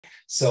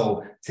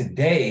So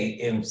today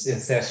in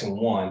session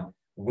 1,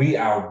 we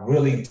are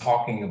really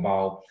talking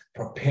about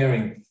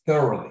preparing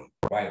thoroughly,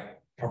 right?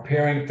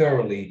 Preparing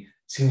thoroughly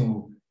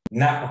to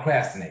not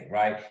procrastinate,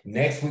 right?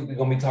 Next week, we're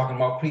going to be talking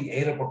about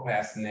creative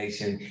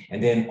procrastination.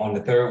 And then on the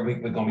 3rd week,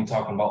 we're going to be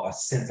talking about a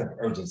sense of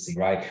urgency,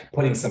 right?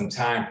 Putting some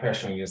time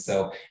pressure on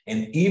yourself.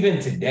 And even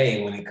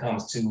today, when it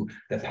comes to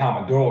the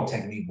Pomodoro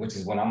technique, which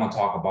is what I'm going to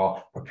talk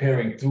about,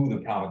 preparing through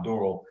the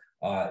Pomodoro,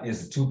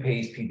 is a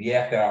 2-page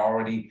PDF that I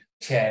already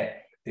chat.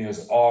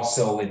 There's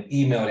also an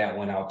email that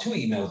went out, 2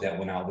 emails that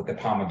went out with the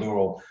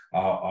Pomodoro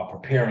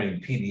preparing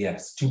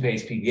PDFs,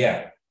 2-page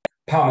PDF.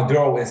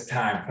 Pomodoro is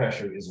time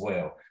pressure as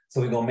well. So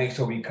we're going to make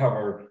sure we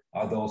cover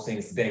those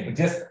things today. But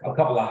just a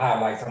couple of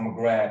highlights. I'm going to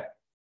grab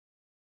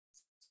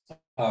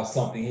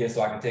something here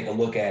so I can take a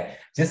look at.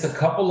 Just a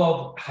couple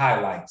of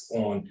highlights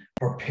on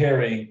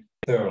preparing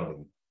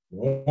thoroughly.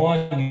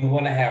 One, you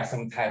want to have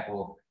some type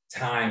of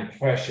time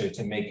pressure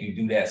to make you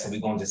do that. So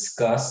we're going to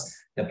discuss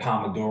the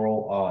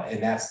Pomodoro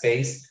in that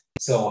space.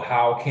 So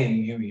how can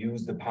you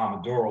use the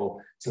Pomodoro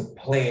to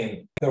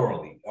plan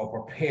thoroughly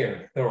or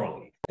prepare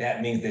thoroughly?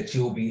 That means that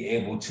you'll be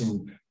able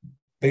to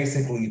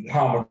basically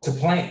to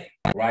plan,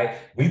 right?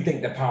 We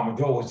think that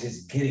Pomodoro is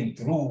just getting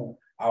through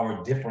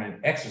our different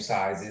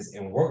exercises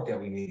and work that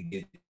we need to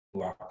get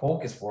through, our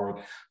focus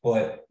work,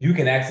 but you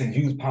can actually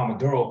use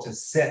Pomodoro to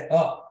set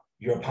up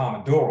your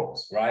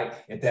Pomodoros, right?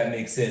 If that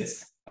makes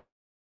sense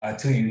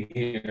to you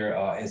here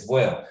as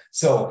well.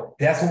 So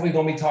that's what we're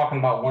going to be talking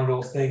about, one of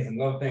those things.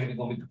 Another thing we're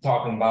going to be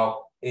talking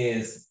about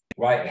is,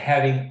 right,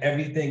 having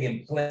everything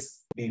in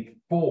place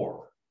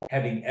before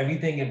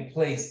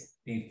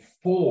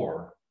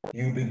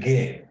you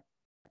begin.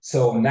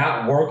 So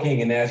not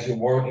working, and as you're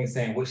working,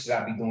 saying, what should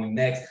I be doing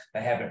next? I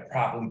have it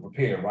properly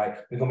prepared, right?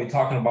 We're going to be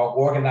talking about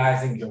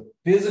organizing your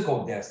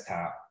physical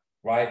desktop,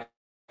 right?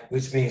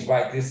 Which means,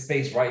 right, this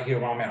space right here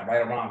where I'm at,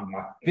 right around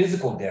my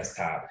physical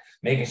desktop,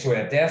 making sure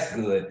that that's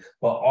good,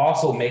 but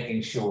also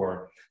making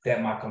sure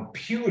that my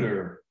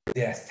computer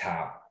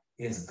desktop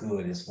is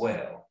good as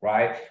well,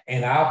 right?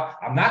 And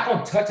I'm not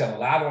going to touch a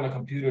lot on the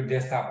computer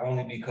desktop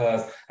only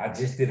because I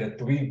just did a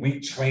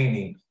 3-week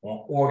training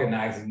on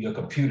organizing your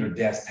computer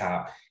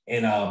desktop.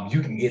 And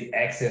you can get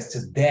access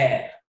to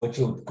that, but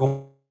you'll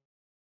go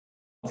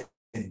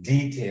into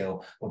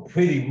detail. But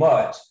pretty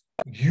much,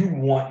 you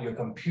want your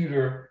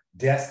computer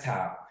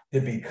desktop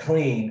to be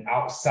clean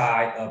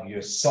outside of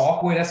your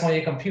software that's on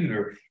your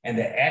computer and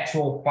the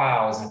actual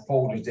files and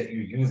folders that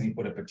you're using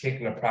for the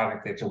particular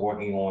project that you're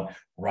working on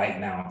right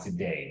now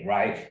today,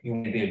 right?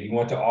 You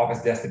want your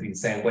office desk to be the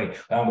same way.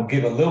 But I'm going to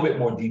give a little bit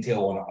more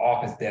detail on the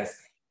office desk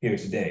here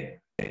today.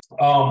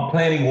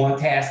 Planning one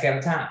task at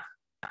a time,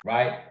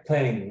 right?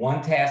 Planning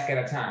one task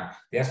at a time.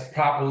 That's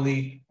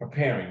properly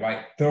preparing,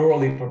 right?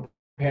 Thoroughly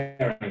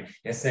preparing.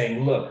 It's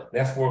saying, look,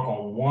 let's work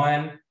on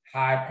one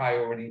high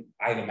priority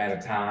item at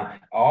a time.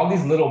 All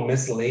these little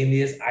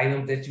miscellaneous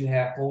items that you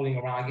have floating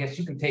around, I guess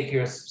you can take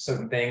care of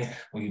certain things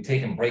when you're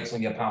taking breaks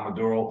on your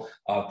Pomodoro,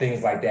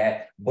 things like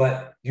that.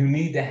 But you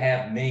need to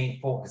have main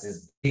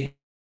focuses, big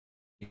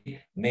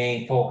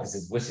main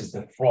focuses, which is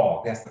the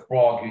frog. That's the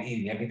frog you're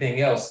eating.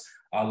 Everything else,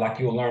 like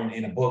you'll learn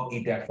in a book,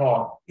 Eat That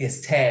Frog,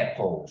 is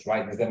tadpoles,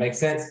 right? Does that make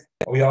sense?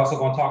 We're also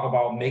going to talk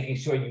about making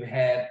sure you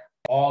have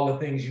all the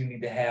things you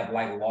need to have,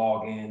 like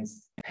logins,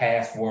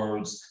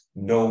 passwords,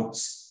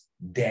 notes,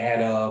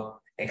 data,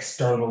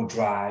 external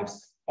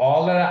drives,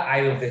 all of the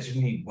items that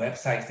you need,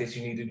 websites that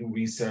you need to do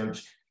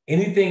research,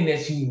 anything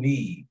that you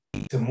need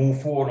to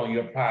move forward on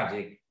your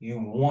project, you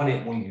want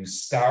it when you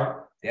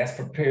start. That's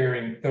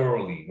preparing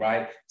thoroughly,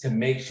 right? To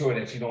make sure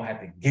that you don't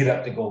have to get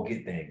up to go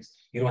get things.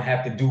 You don't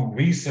have to do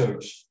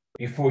research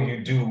before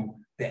you do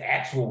the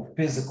actual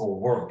physical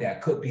work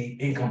that could be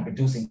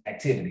income-producing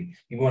activity.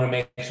 You want to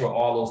make sure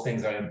all those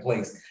things are in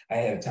place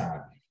ahead of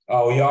time.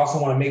 We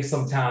also want to make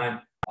some time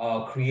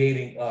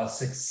creating a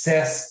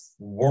success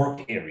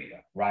work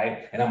area,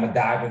 right? And I'm going to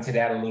dive into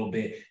that a little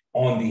bit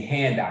on the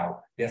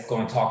handout that's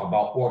going to talk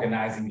about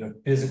organizing your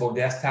physical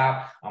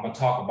desktop. I'm going to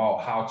talk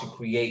about how to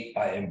create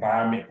an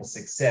environment for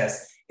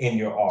success in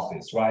your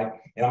office, right?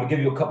 And I'm going to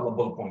give you a couple of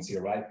bullet points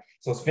here, right?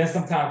 So spend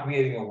some time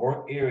creating a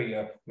work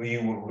area where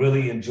you would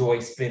really enjoy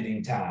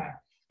spending time.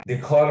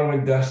 Declutter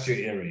and dust your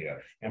area.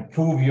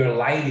 Improve your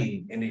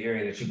lighting in the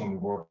area that you're going to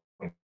be working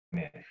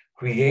in.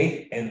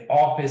 Create an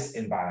office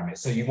environment.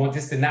 So you want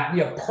this to not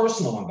be a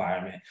personal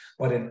environment,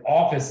 but an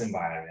office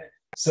environment.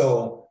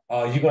 So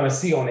you're going to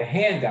see on the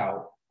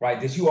handout, right,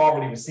 that you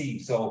already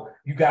received. So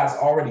you guys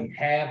already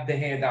have the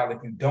handout. If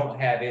you don't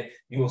have it,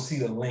 you will see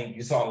the link.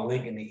 You saw the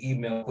link in the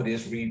email for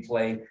this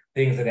replay,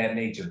 things of that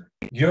nature.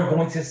 You're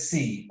going to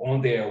see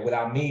on there what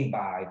I mean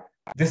by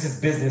this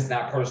is business,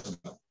 not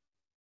personal,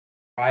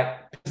 right?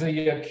 So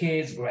your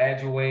kids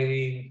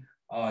graduating,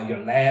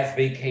 your last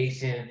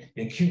vacation,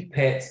 your cute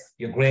pets,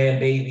 your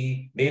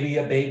grandbaby, maybe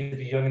your baby if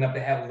you're young enough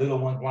to have little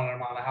ones running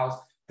around the house.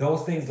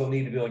 Those things don't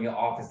need to be on your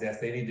office desk.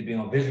 They need to be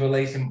on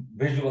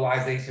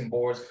visualization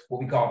boards,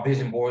 what we call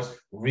vision boards,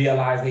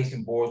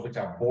 realization boards, which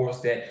are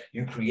boards that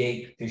you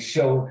create to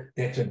show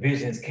that your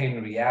visions came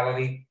to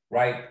reality.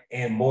 right?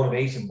 And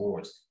motivation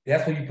boards.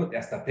 That's where you put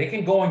that stuff. They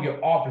can go in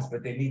your office,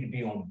 but they need to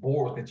be on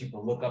board that you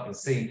can look up and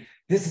see,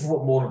 this is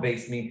what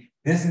motivates me.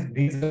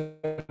 These are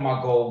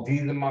my goals,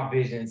 these are my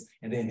visions,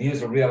 and then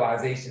here's a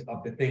realization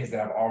of the things that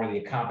I've already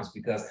accomplished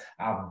because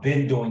I've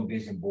been doing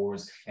vision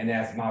boards. And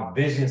as my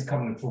visions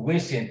come to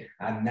fruition,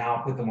 I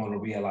now put them on the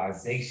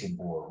realization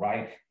board,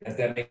 right? Does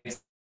that make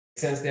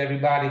sense to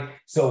everybody?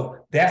 So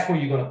that's where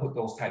you're going to put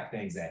those type of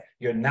things at.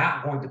 You're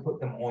not going to put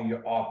them on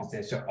your office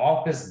desk. Your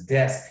office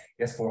desk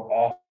is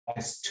for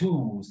office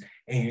tools,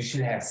 and you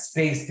should have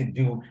space to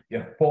do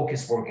your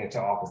focus work at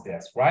your office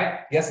desk,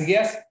 right? Yes,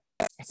 yes.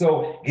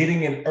 So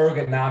getting an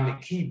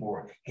ergonomic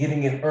keyboard,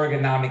 getting an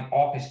ergonomic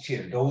office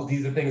chair,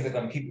 these are things that are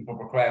going to keep you from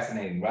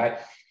procrastinating, right?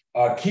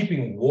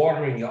 Keeping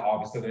water in your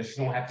office so that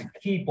you don't have to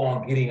keep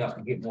on getting up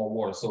to get more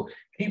water. So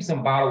keep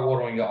some bottled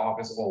water in your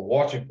office or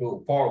water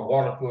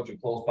filter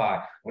close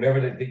by,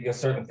 whatever your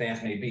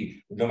circumstance may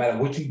be. No matter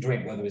what you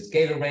drink, whether it's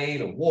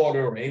Gatorade or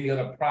water or any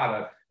other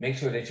product, make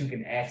sure that you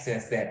can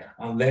access that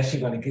unless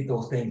you're going to get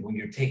those things when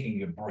you're taking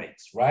your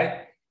breaks,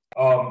 right?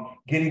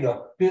 Getting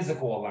a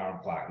physical alarm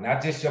clock,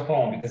 not just your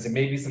phone, because there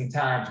may be some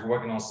times you're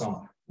working on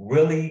some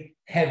really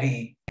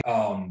heavy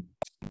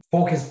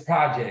focused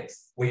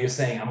projects where you're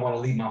saying, I'm going to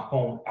leave my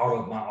phone out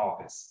of my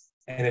office.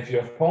 And if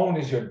your phone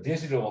is your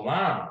digital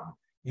alarm,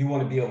 you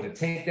want to be able to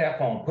take that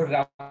phone, put it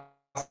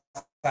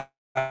outside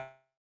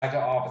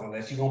your office,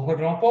 unless you're going to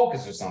put it on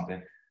focus or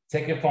something.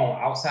 Take your phone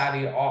outside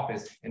of your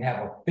office and have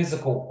a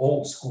physical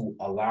old school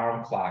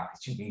alarm clock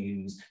that you can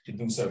use to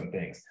do certain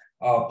things.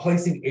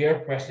 Placing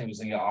air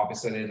fresheners in your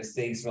office so that it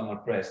stays smelling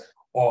fresh,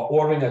 or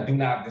ordering a do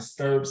not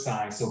disturb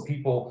sign so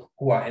people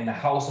who are in the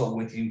household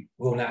with you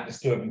will not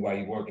disturb you while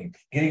you're working.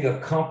 Getting a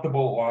comfortable,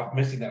 or I'm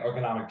missing an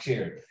ergonomic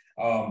chair.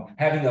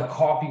 Having a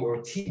coffee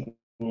or tea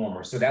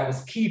warmer. So that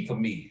was key for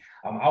me.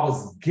 I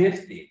was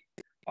gifted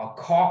a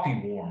coffee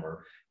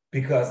warmer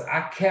because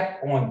I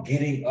kept on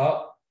getting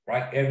up,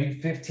 right, every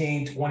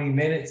 15, 20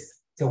 minutes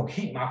to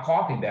heat my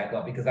coffee back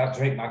up because I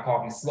drink my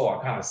coffee slow.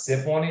 I kind of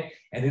sip on it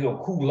and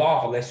it'll cool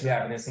off unless you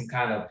have it in some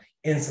kind of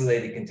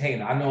insulated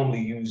container. I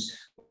normally use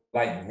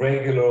like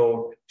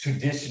regular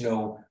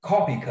traditional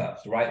coffee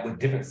cups, right, with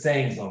different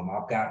sayings on them.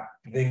 I've got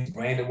things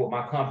branded with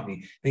my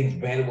company, things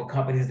branded with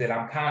companies that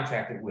I'm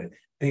contracted with,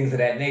 things of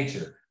that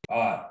nature.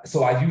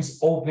 So I use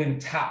open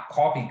top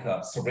coffee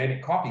cups,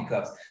 ceramic coffee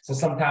cups. So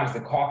sometimes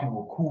the coffee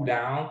will cool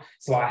down.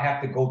 So I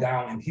have to go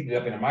down and heat it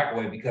up in the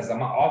microwave because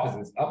my office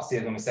is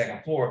upstairs on the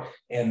second floor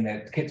and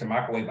the kitchen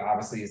microwave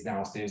obviously is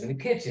downstairs in the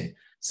kitchen.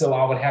 So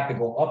I would have to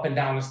go up and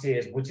down the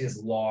stairs, which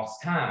is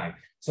lost time.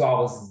 So I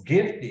was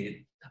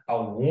gifted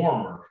a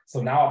warmer.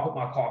 So now I put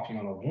my coffee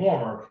on a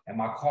warmer, and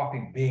my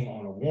coffee being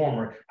on a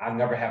warmer, I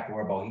never have to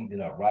worry about heating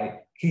it up, right?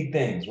 Key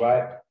things,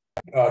 right?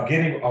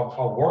 Getting a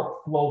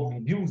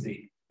workflow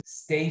music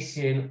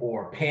station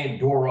or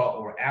Pandora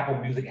or Apple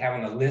Music,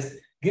 having a list.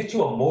 Get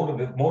you a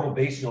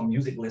motivational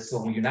music list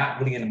so when you're not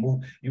really in the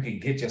mood, you can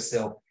get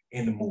yourself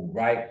in the mood,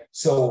 right?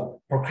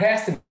 So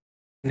procrastination,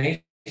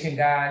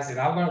 guys, and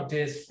I learned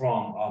this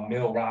from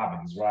Mel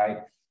Robbins, right?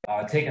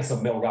 Taking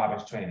some Mel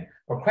Robbins training.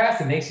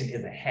 Procrastination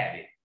is a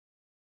habit.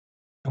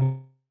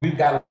 We've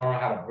got to learn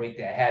how to break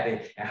that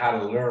habit and how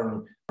to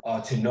learn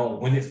to know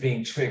when it's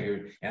being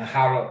triggered and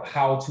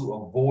how to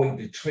avoid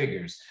the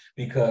triggers,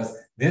 because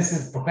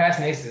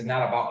procrastination is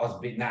not about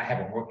us not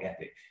having work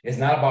ethic. It's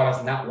not about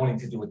us not wanting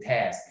to do a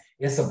task.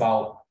 It's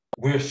about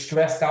we're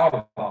stressed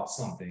out about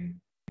something,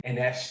 and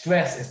that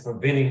stress is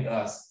preventing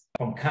us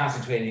from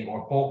concentrating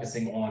or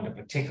focusing on the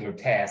particular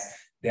task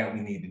that we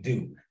need to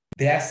do.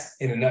 That's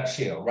in a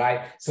nutshell,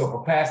 right? So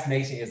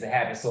procrastination is a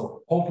habit.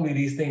 So hopefully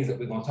these things that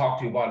we're going to talk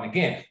to you about, and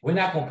again, we're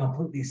not going to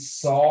completely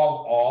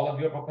solve all of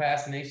your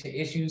procrastination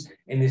issues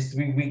in this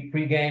 3-week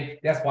pregame.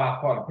 That's why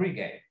I call it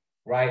pregame,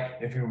 right?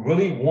 If you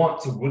really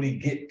want to really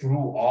get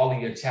through all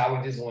of your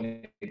challenges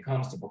when it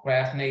comes to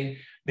procrastinating,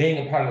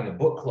 being a part of the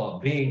book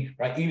club,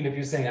 right, even if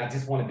you're saying, I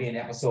just want to be in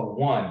episode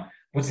 1,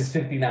 which is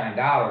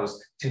 $59,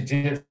 to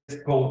just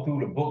go through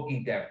the book,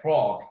 Eat That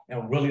Frog,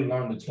 and really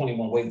learn the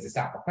 21 ways to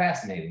stop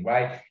procrastinating,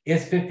 right?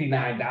 It's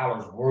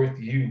 $59 worth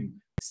you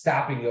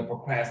stopping your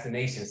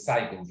procrastination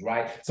cycles,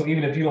 right? So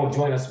even if you don't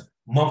join us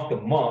month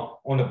to month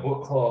on the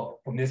book club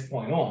from this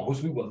point on,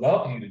 which we would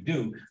love for you to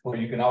do, where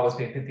you can always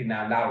pay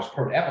 $59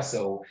 per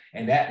episode,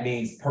 and that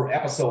means per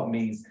episode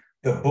means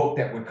the book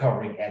that we're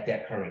covering at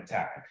that current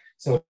time.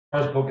 So the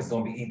first book is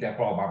going to be Eat That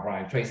Frog by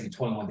Brian Tracy,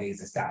 21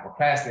 Days to Stop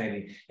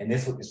Procrastinating. And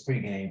this what this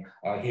pregame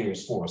here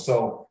is for.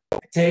 So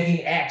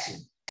taking action,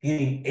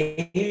 getting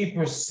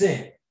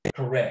 80%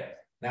 correct,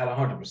 not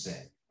 100%,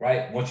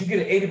 right? Once you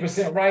get an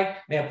 80% right,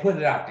 man, put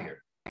it out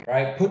there,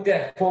 right? Put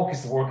that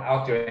focus work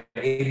out there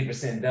at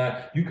 80%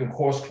 done. You can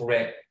course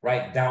correct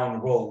right down the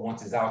road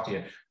once it's out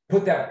there.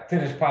 Put that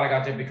finished product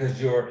out there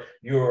because your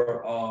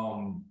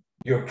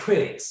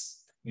critics,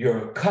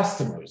 your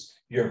customers,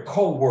 your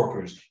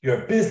co-workers,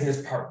 your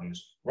business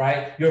partners,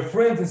 right? Your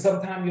friends and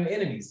sometimes your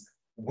enemies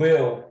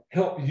will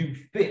help you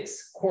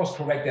course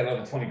correct that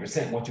other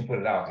 20% once you put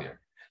it out there.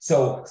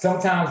 So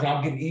sometimes when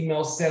I'm getting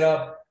emails set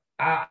up,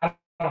 I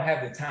don't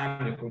have the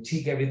time to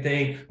critique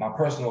everything. My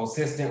personal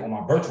assistant, or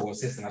my virtual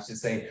assistant, I should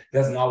say,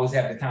 doesn't always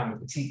have the time to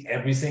critique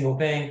every single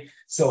thing.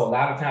 So a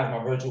lot of times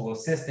my virtual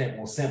assistant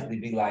will simply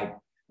be like,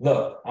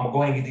 look, I'm gonna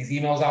go ahead and get these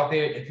emails out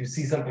there. If you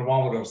see something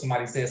wrong with it, or if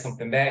somebody says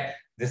something back,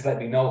 just let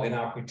me know, and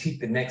I'll critique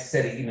the next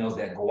set of emails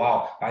that go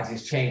out by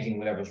just changing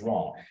whatever's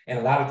wrong. And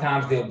a lot of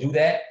times they'll do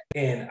that,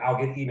 and I'll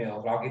get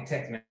emails, or I'll get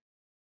text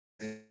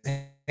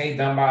messages. Hey,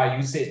 𝗪𝗏,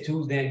 you said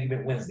Tuesday and you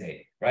meant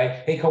Wednesday,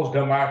 right? Hey, Coach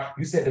𝗪𝗏,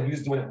 you said that we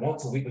was doing it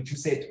once a week, but you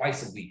said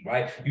twice a week,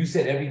 right? You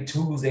said every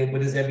Tuesday,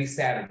 but it's every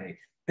Saturday.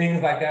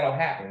 Things like that'll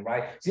happen,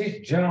 right?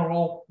 Just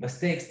general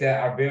mistakes that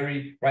are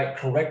very, right,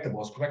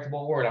 correctable. Is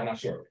correctable a word? I'm not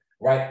sure,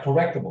 right?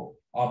 Correctable,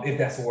 if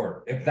that's a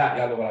word. If not,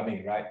 y'all know what I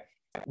mean, right?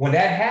 When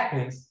that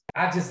happens,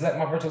 I just let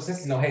my virtual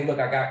assistant know, hey, look,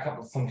 I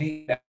got some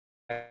feedback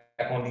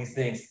on these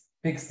things.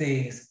 Fix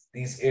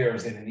these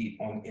errors in the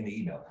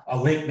email. A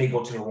link may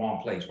go to the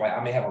wrong place, right?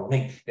 I may have a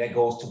link that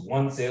goes to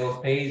one sales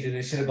page and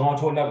it should have gone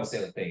to another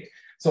sales page.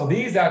 So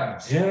these are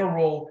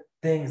general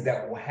things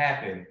that will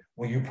happen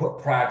when you put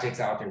projects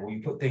out there, when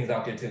you put things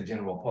out there to the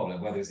general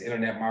public, whether it's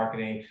internet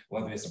marketing,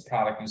 whether it's a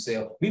product you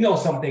sell. We know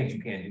some things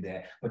you can't do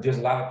that, but there's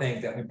a lot of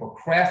things that we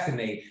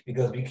procrastinate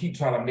because we keep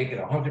trying to make it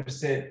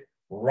 100%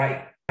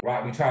 right.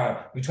 Right, we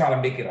try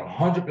to make it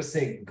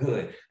 100%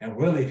 good, and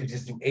really, if you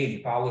just do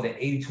 80, follow the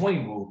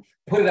 80-20 rule,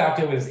 put it out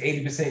there where it's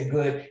 80%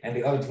 good, and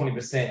the other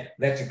 20%,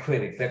 let your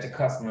critics, let your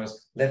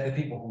customers, let the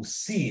people who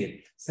see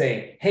it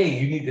say, "Hey,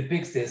 you need to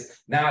fix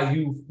this." Now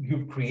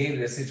you've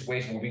created a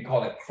situation where we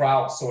call it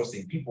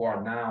crowdsourcing. People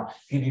are now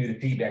giving you the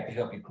feedback to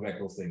help you correct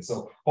those things.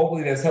 So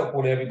hopefully that's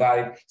helpful to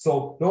everybody.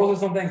 So those are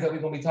some things that we're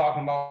going to be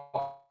talking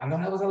about. I know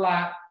that was a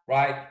lot.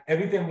 Right?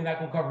 Everything we're not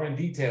going to cover in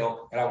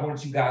detail, but I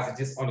wanted you guys to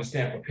just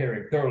understand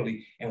preparing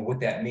thoroughly and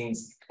what that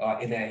means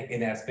in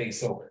that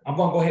space. So I'm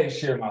going to go ahead and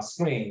share my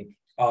screen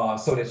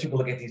so that you can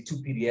look at these two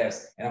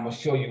PDFs, and I'm going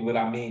to show you what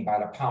I mean by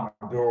the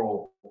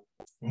Pomodoro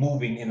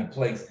moving into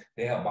place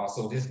to help out.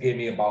 So just give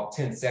me about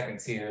 10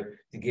 seconds here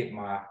to get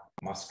my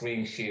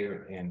screen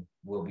shared, and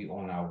we'll be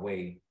on our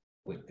way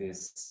with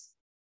this.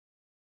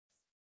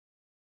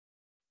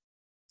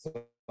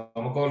 So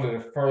I'm going to go to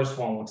the first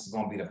one, which is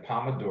going to be the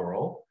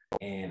Pomodoro.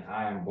 And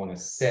I am going to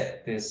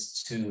set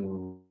this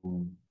to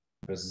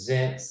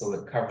present so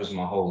it covers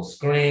my whole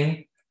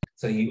screen.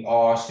 So you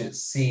all should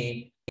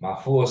see my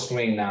full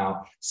screen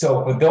now.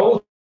 So for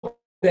those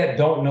that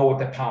don't know what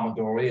the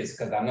Pomodoro is,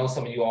 because I know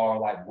some of you all are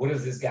like, what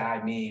does this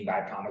guy mean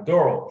by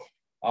Pomodoro?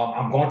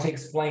 I'm going to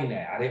explain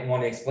that. I didn't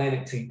want to explain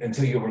it to you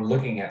until you were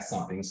looking at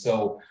something.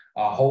 So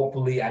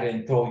hopefully I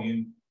didn't throw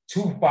you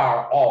too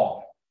far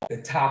off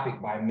the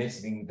topic by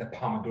mentioning the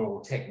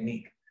Pomodoro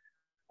technique.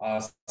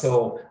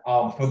 So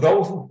for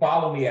those who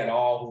follow me at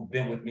all, who've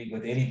been with me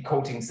with any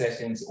coaching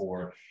sessions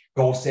or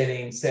goal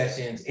setting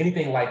sessions,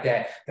 anything like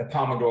that, the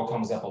Pomodoro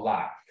comes up a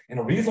lot. And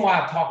the reason why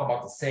I talk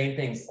about the same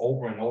things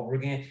over and over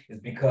again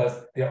is because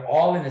they're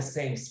all in the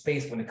same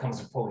space when it comes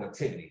to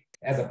productivity.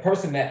 As a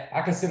person that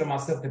I consider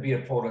myself to be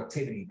a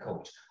productivity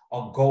coach,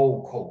 a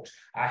goal coach,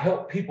 I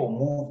help people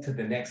move to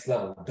the next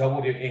level,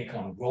 double their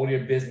income, grow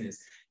their business,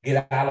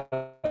 get out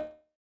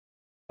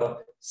of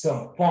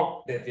some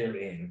funk that they're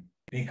in,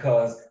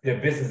 because their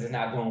business is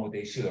not doing what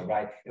they should,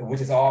 right? Which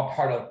is all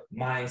part of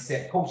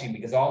mindset coaching,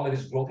 because all of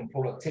this growth and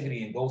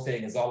productivity and goal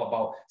setting is all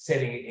about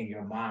setting it in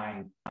your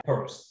mind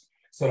first.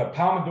 So the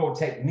Pomodoro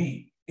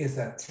technique is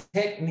a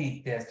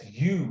technique that's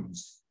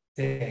used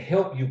to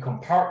help you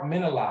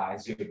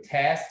compartmentalize your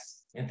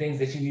tasks and things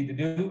that you need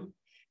to do,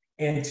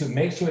 and to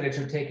make sure that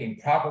you're taking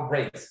proper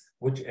breaks,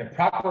 and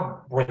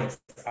proper breaks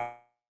are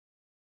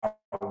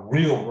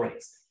real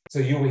breaks. So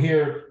you will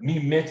hear me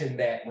mention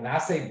that when I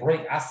say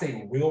break, I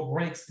say real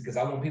breaks, because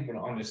I want people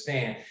to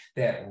understand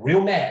that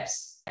real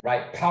naps,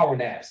 right? Power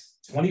naps,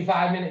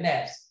 25-minute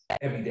naps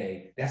every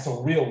day. That's a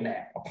real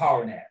nap, a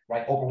power nap,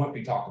 right? Oprah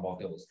Winfrey talked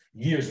about those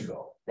years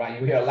ago, right?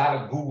 You hear a lot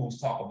of gurus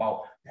talk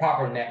about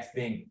proper naps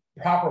being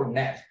power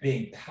naps.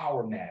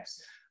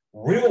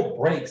 Real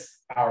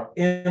breaks are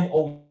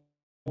MODS.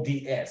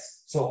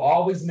 So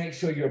always make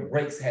sure your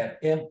breaks have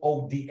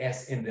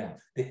MODS in them.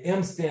 The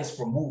M stands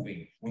for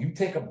moving. When you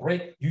take a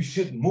break, you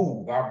should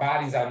move. Our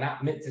bodies are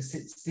not meant to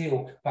sit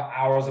still for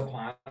hours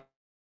upon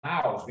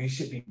hours. We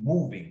should be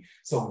moving.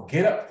 So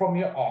get up from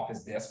your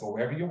office desk or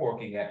wherever you're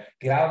working at,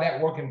 get out of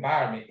that work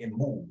environment and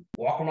move.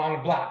 Walk around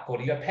the block, go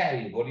to your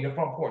patio, go to your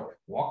front porch,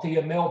 walk to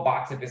your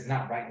mailbox if it's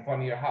not right in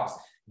front of your house.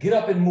 Get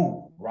up and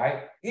move,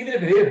 right? Even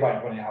if it is right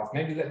in front of your house,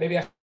 maybe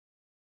I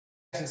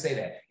should say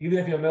that. Even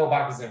if your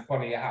mailbox is in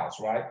front of your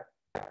house, right?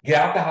 Get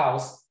out the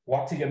house,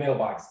 walk to your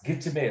mailbox,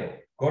 get your mail,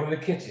 go to the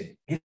kitchen,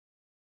 get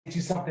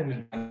you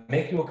something to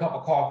make you a cup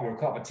of coffee or a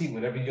cup of tea,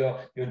 whatever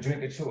your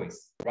drink of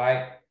choice,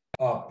 right?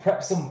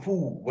 Prep some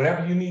food,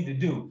 whatever you need to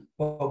do,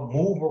 but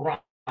move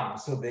around.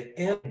 So the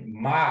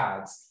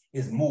MODS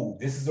is move.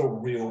 This is a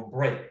real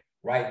break,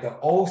 right? The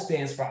O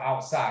stands for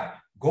outside.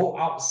 Go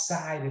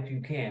outside if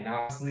you can.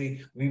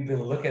 Obviously, we've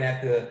been looking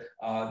at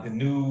the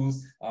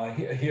news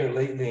here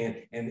lately,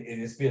 and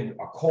it's been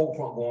a cold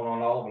front going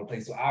on all over the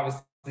place. So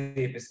obviously,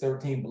 if it's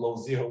 13 below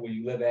zero where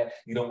you live at,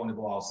 you don't want to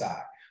go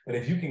outside. But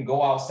if you can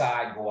go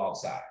outside,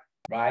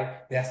 right?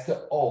 That's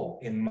the O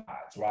in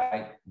mods,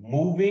 right?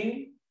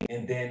 Moving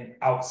and then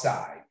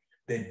outside.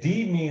 The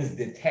D means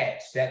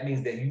detach. That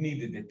means that you need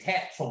to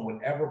detach from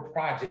whatever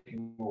project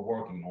you were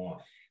working on.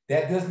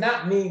 That does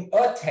not mean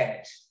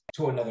attach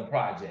to another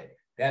project.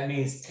 That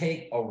means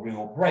take a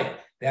real break.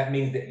 That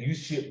means that you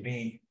should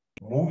be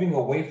moving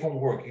away from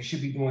work. You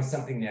should be doing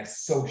something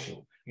that's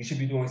social. You should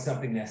be doing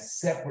something that's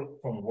separate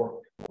from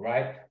work,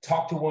 right?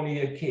 Talk to one of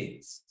your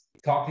kids.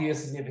 Talk to your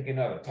significant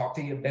other. Talk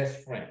to your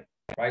best friend,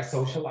 right?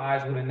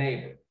 Socialize with a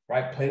neighbor,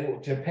 right? Play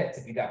with your pets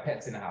if you got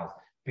pets in the house,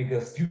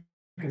 because you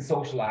can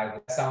socialize.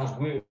 That sounds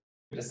weird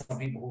to some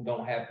people who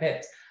don't have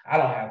pets. I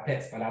don't have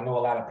pets, but I know a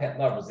lot of pet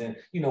lovers. And,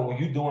 you know, when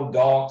you're doing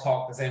dog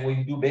talk the same way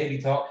you do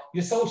baby talk,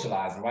 you're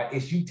socializing, right?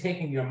 It's you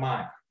taking your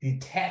mind,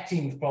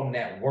 detaching from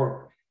that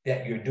work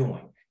that you're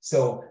doing.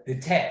 So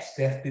detach,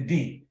 that's the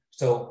D.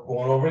 So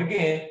going over it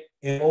again,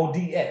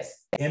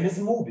 M-O-D-S. M is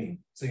moving.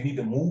 So you need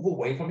to move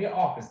away from your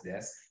office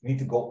desk. You need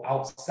to go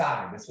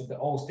outside. That's what the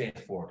O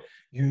stands for.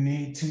 You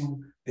need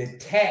to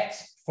detach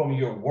from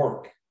your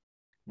work,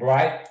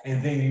 right?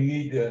 And then you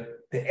need the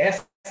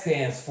S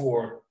stands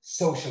for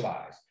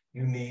socialize.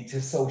 You need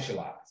to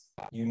socialize.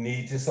 You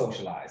need to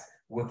socialize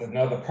with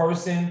another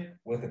person,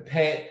 with a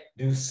pet,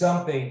 do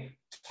something,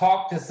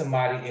 talk to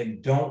somebody,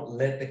 and don't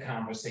let the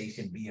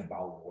conversation be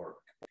about work.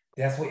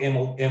 That's what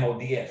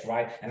M-O-D-S,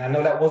 right? And I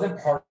know that wasn't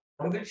part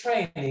of the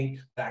training,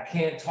 but I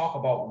can't talk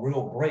about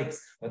real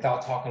breaks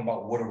without talking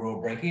about what a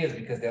real break is,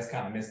 because that's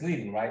kind of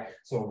misleading, right?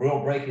 So a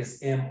real break is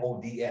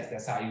M-O-D-S.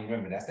 That's how you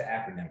remember. That's the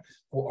acronym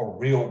for a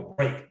real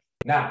break.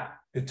 Now,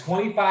 the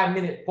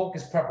 25-minute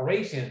focused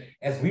preparation,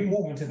 as we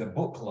move into the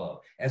book club,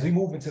 as we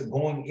move into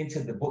going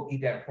into the book,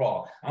 Eat That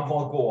Frog, I'm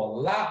going to go a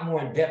lot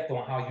more in depth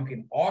on how you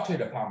can alter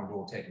the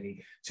Pomodoro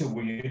technique to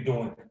where you're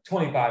doing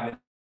 25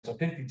 minutes or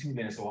 52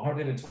 minutes or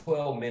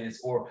 112 minutes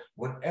or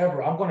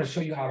whatever. I'm going to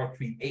show you how to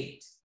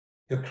create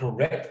the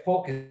correct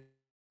focus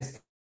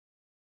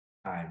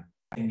time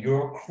in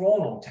your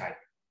chronotype,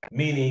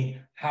 meaning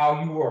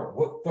how you work,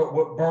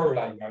 what bird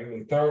are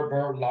you a third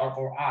bird, lark,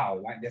 or owl,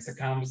 right? That's a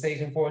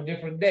conversation for a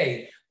different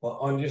day, but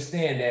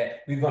understand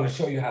that we're going to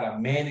show you how to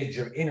manage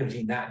your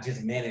energy, not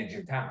just manage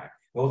your time.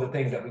 Those are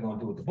things that we're going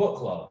to do with the book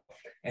club.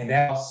 And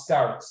that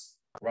starts,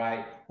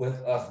 right, with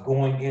us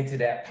going into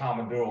that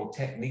Pomodoro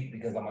technique,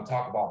 because I'm going to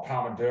talk about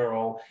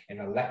Pomodoro and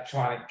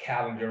electronic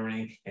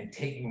calendaring and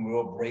taking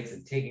real breaks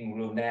and taking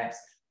real naps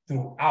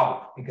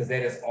throughout, because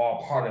that is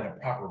all part of the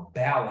proper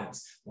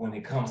balance when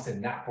it comes to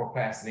not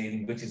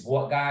procrastinating, which is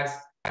what, guys?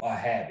 A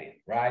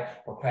habit,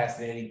 right?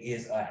 Procrastinating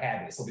is a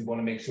habit. So we want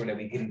to make sure that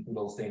we're getting through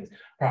those things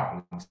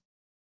properly.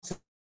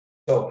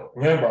 So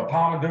remember, a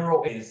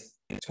Pomodoro is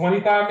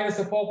 25 minutes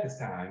of focus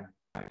time,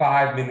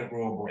 5-minute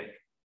real break.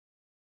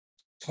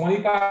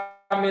 25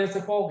 minutes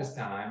of focus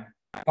time,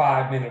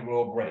 5-minute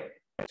real break.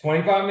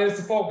 25 minutes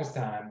of focus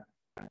time,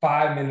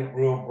 5-minute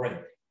real break.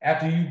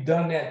 After you've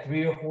done that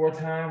 3 or 4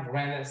 times,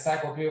 ran that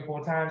cycle 3 or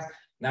 4 times,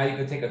 now you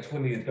can take a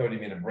 20 to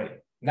 30-minute break.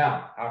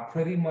 Now, I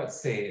pretty much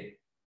said,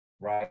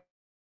 right,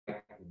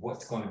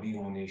 what's going to be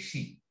on this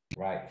sheet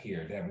right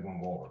here that we're going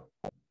to go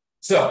over.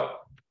 So,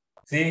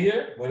 see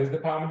here, what is the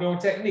Pomodoro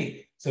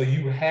technique? So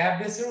you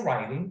have this in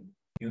writing.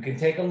 You can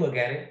take a look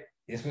at it.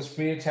 This was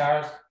free of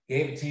charge.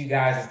 Gave it to you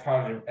guys as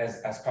part of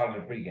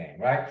the pregame,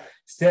 right?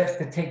 Steps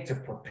to take to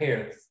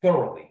prepare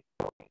thoroughly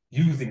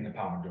using the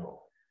Pomodoro.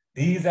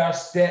 These are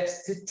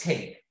steps to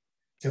take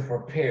to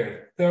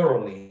prepare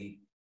thoroughly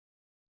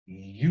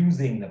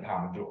using the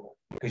Pomodoro,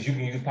 because you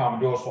can use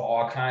Pomodoros for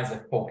all kinds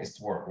of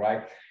focused work,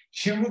 right?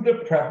 Choose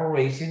the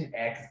preparation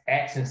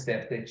action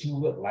steps that you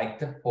would like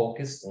to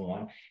focus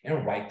on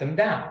and write them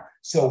down.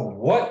 So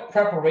what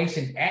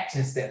preparation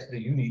action steps do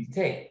you need to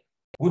take?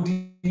 What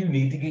do you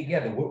need to get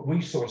together? What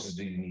resources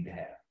do you need to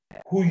have?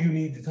 Who you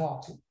need to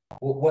talk to?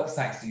 What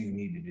sites do you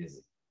need to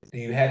visit? Do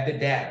you have the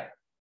data?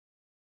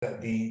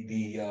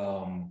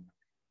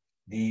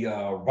 The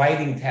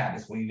writing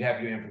tablets where you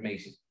have your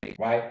information,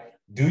 right?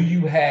 Do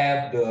you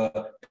have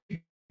the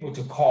people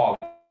to call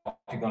if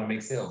you're going to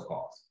make sales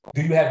calls?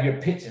 Do you have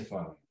your pitch in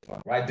front of you,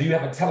 right? Do you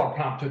have a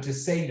teleprompter to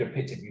say your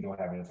pitch if you don't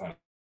have it in front of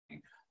you?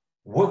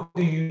 What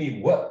do you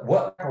need?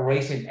 What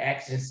preparation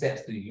action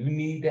steps do you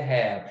need to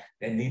have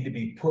that need to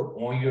be put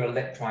on your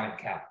electronic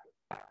calendar,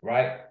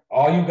 right?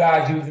 All you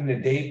guys using the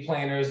day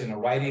planners and the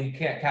writing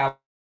calendar,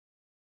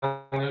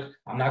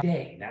 I'm not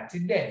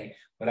today,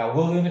 but I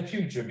will in the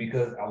future,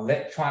 because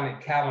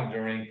electronic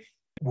calendaring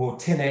will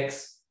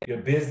 10x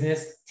your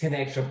business,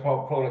 10x your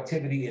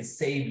productivity, and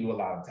save you a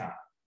lot of time,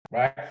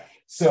 right?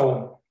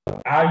 So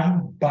are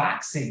you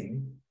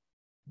blocking,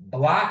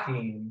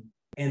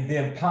 and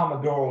then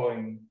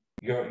Pomodoroing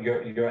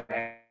your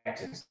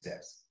action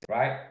steps,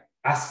 right?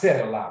 I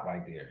said a lot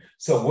right there.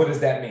 So what does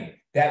that mean?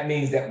 That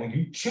means that when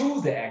you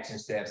choose the action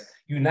steps,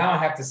 you now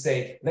have to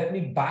say, let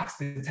me box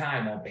the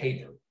time on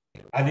paper.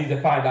 I need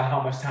to find out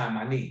how much time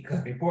I need,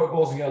 because before it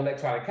goes in your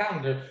electronic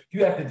calendar,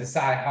 you have to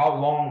decide how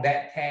long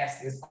that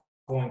task is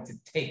going to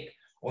take,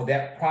 or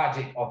that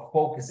project of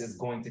focus is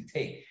going to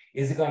take.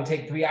 Is it going to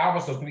take 3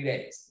 hours or 3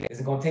 days? Is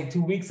it going to take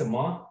 2 weeks, a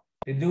month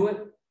to do it?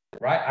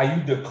 Right? Are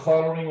you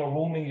decluttering a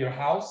room in your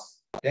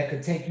house that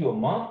could take you a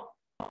month?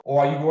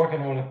 Or are you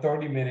working on a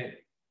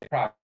 30-minute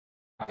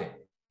project,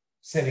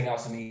 setting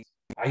out some needs?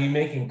 Are you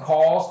making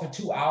calls for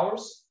 2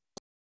 hours?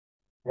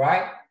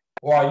 Right?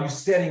 Or are you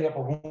setting up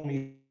a room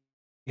in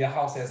your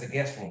house as a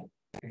guest room?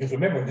 Because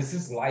remember, this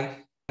is life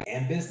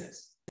and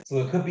business. So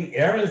it could be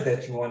errands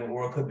that you want,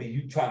 or it could be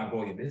you trying to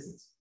grow your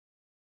business.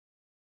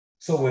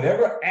 So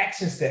whatever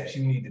action steps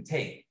you need to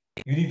take,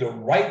 you need to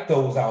write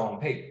those out on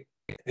paper.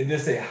 And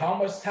just say, how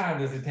much time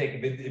does it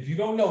take? If you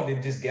don't know,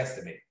 then just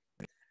guesstimate.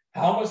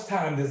 How much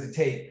time does it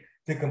take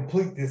to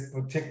complete this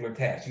particular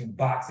task? You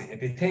box it.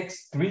 If it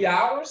takes 3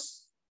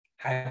 hours,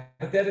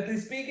 hypothetically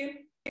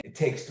speaking, it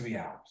takes 3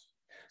 hours.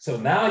 So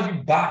now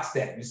you box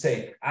that. You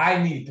say,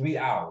 I need 3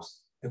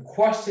 hours. The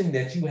question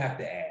that you have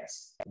to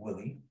ask,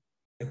 Willie,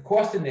 the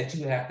question that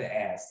you have to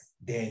ask,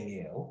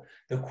 Danielle,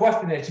 the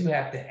question that you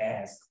have to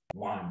ask,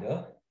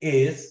 Wanda,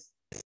 is,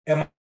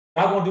 am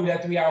I going to do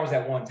that 3 hours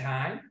at one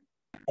time,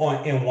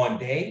 in one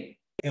day,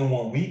 in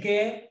one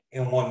weekend,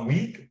 in 1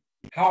 week?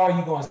 How are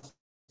you going to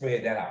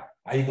spread that out?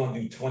 Are you going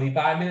to do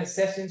 25-minute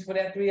sessions for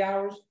that 3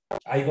 hours?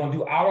 Are you going to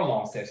do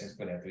hour-long sessions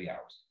for that 3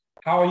 hours?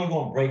 How are you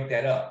going to break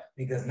that up?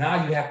 Because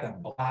now you have to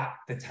block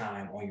the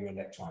time on your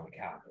electronic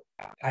calendar.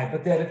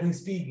 Hypothetically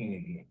speaking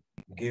again,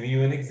 I'll give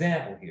you an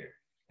example here.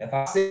 If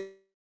I say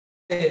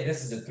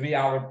this is a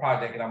 3-hour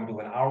project and I'm gonna do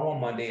an hour on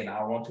Monday, an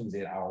hour on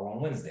Tuesday, an hour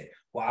on Wednesday.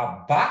 Well,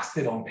 I boxed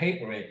it on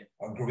paper and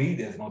agreed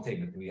that it's gonna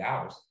take me 3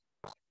 hours.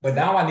 But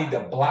now I need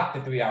to block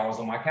the 3 hours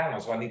on my calendar.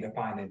 So I need to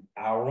find an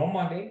hour on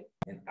Monday,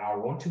 an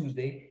hour on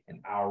Tuesday,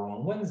 an hour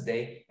on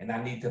Wednesday, and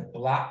I need to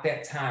block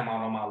that time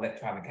out on my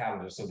electronic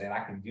calendar so that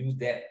I can use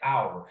that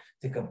hour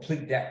to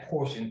complete that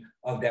portion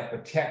of that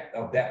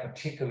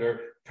particular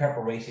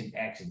preparation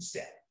action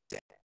step,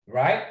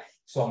 right?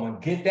 So I'm gonna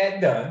get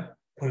that done,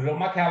 put it on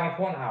my calendar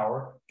for an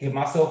hour, give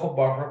myself a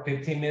buffer,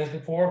 15 minutes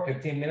before,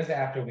 15 minutes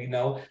after. We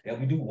know that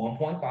we do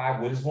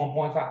 1.5. What is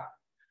 1.5?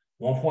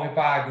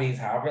 1.5 means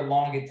however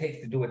long it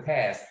takes to do a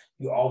task,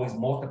 you always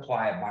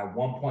multiply it by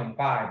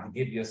 1.5 to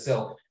give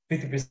yourself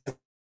 50%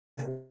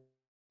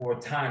 more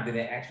time than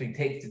it actually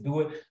takes to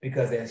do it.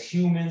 Because as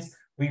humans,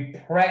 we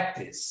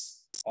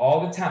practice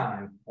all the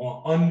time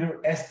on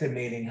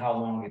underestimating how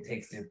long it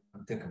takes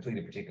to complete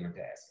a particular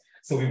task.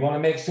 So we want to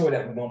make sure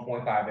that we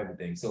 1.5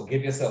 everything. So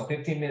give yourself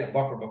 15-minute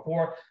buffer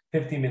before,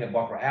 15-minute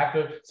buffer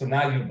after. So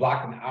now you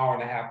block an hour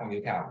and a half on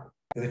your calendar.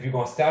 Because if you're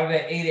going to start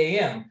it at 8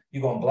 a.m.,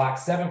 you're going to block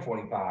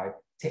 7:45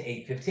 to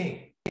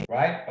 8:15,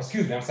 right?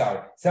 Excuse me, I'm sorry,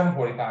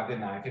 7:45 to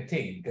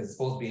 9:15, because it's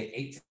supposed to be an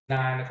 8 to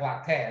 9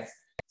 o'clock task.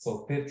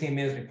 So 15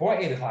 minutes before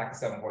 8 o'clock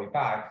is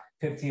 7:45,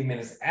 15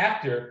 minutes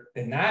after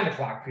the 9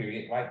 o'clock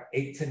period, right?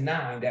 8 to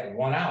 9, that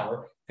 1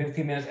 hour,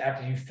 15 minutes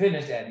after you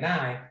finish at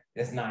 9,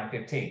 that's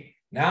 9:15.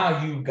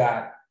 Now you've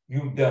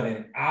done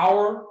an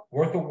hour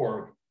worth of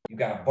work. You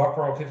got a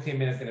buffer of 15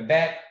 minutes in the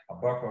back, a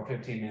buffer of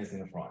 15 minutes in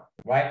the front,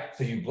 right?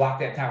 So you block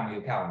that time on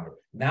your calendar.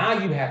 Now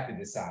you have to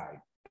decide,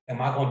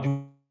 am I going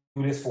to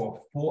do this for a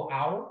full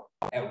hour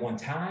at one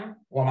time?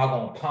 Or am I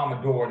going to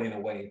Pomodoro it in a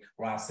way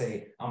where I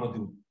say, I'm going to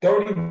do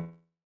 30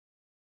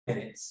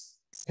 minutes,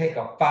 take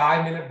a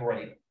 5-minute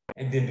break,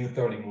 and then do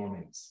 30 more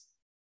minutes.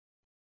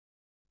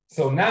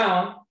 So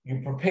now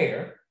you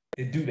prepare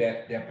to do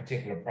that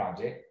particular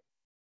project.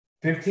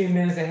 15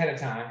 minutes ahead of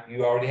time,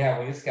 you already have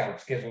on your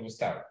schedule to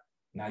start.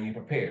 Now you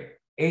prepare.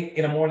 8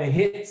 in the morning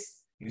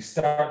hits, you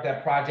start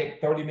that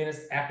project. 30 minutes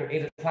after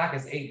 8 o'clock,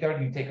 it's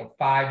 8:30, you take a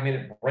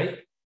 5-minute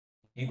break.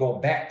 You go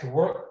back to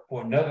work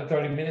for another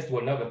 30 minutes, to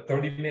another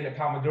 30-minute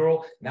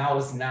Pomodoro. Now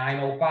it's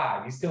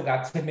 9:05. You still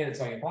got 10 minutes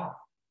on your clock.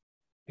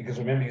 Because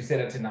remember, you set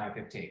it to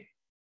 9:15.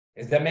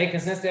 Is that making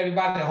sense to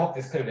everybody? I hope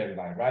that's clear to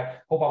everybody, right?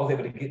 Hope I was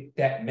able to get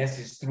that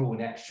message through in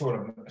that short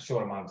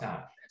amount of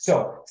time.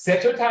 So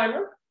set your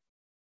timer.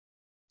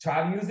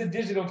 Try to use a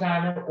digital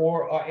timer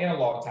or an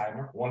analog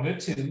timer, one of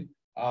the two.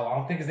 I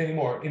don't think there's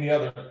any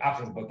other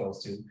options but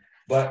those two.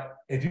 But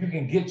if you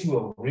can get you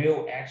a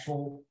real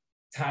actual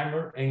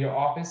timer in your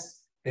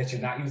office that you're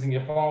not using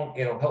your phone,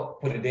 it'll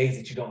help for the days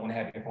that you don't want to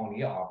have your phone in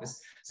your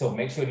office. So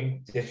make sure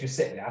that you're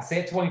setting it. I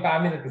said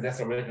 25 minutes because that's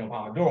the original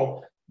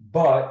Pomodoro.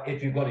 But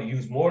if you're going to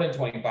use more than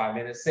 25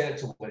 minutes, set it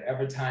to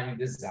whatever time you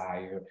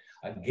desire.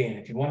 Again,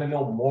 if you want to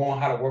know more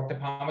on how to work the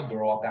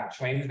Pomodoro, I've got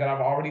trainings that I've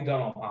already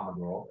done on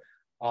Pomodoro.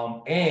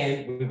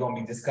 And we're going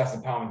to be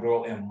discussing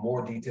Pomodoro in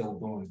more detail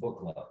during the book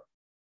club.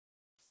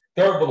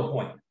 Third bullet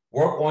point,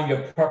 work on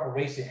your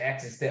preparation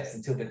action steps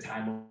until the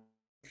timer,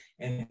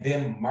 and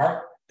then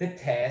mark the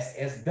task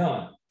as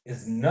done.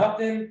 There's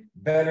nothing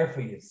better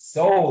for your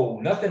soul,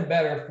 nothing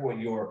better for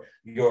your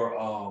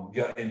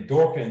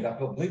endorphins. I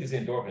believe it's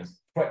endorphins.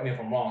 Correct me if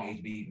I'm wrong,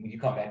 HB, when you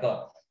come back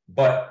up.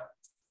 But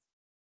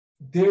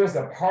there's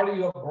a part of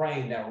your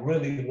brain that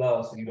really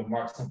loves for you to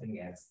mark something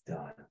as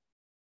done.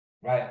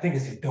 Right? I think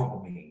it's your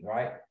dopamine,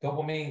 right?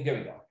 Dopamine, there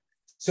we go.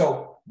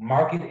 So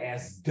mark it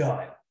as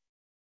done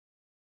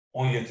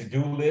on your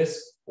to-do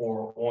list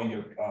or on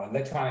your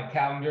electronic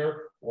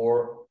calendar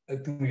or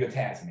through your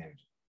task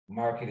manager.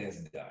 mark it as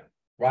done,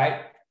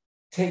 right?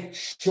 Take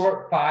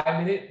short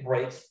 5-minute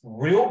breaks,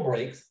 real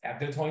breaks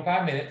after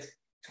 25 minutes,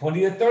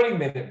 20 to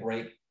 30-minute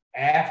break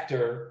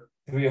after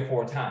 3 or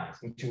 4 times,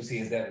 which you'll see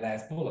is that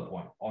last bullet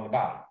point on the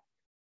bottom.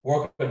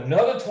 Work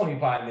another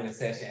 25-minute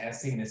session as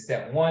seen in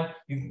step 1.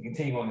 You can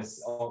continue on this.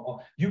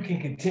 You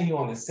can continue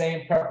on the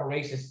same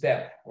preparation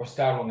step or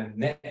start on the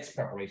next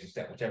preparation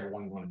step, whichever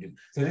one you want to do.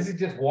 So this is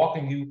just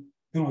walking you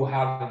through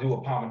how to do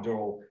a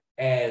Pomodoro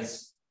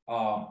as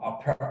a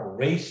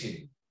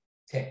preparation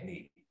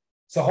technique.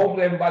 So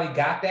hopefully everybody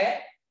got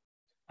that.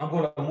 I'm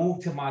going to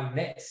move to my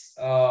next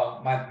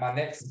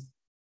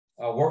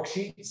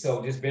worksheet.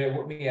 So just bear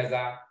with me as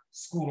I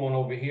scoot on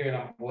over here, and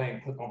I'm going to go ahead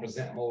and click on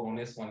present mode on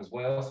this one as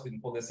well, so we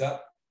can pull this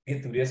up,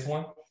 get through this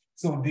one.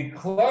 So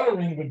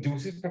decluttering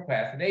reduces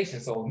procrastination.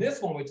 So in this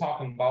one, we're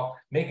talking about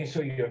making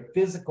sure your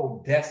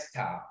physical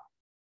desktop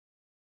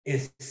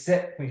is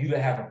set for you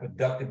to have a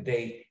productive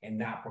day and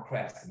not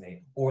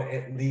procrastinate, or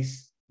at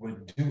least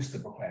reduce the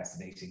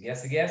procrastination.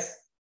 Yes, yes?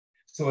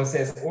 So it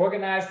says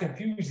organized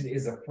confusion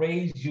is a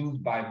phrase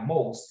used by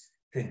most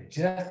to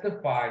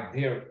justify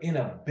their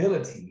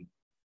inability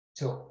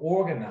to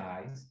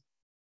organize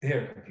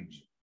their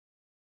confusion,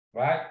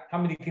 right? How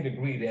many can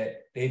agree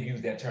that they've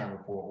used that term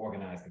before,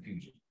 organized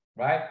confusion,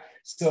 right?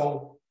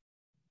 So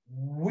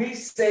we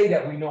say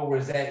that we know where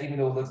it's at, even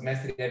though it looks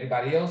messy to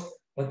everybody else,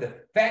 but the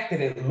fact that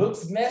it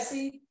looks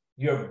messy,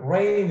 your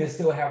brain is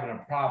still having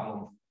a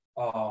problem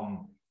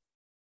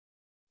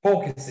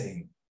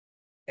focusing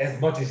as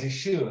much as it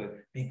should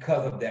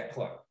because of that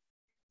clutter.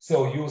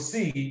 So you'll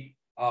see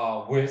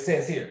where it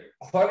says here,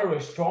 clutter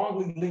is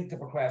strongly linked to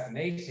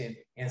procrastination,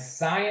 and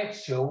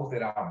science shows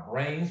that our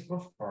brains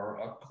prefer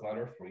a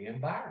clutter-free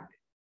environment,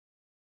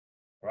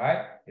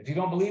 right? If you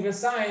don't believe in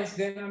science,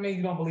 then I mean,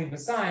 you don't believe in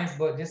science,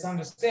 but just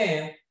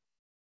understand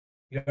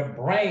your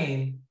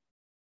brain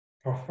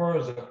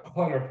prefers a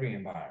clutter-free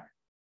environment.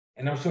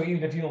 And I'm sure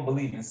even if you don't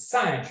believe in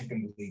science, you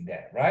can believe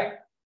that, right?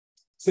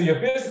 So your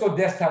physical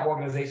desktop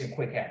organization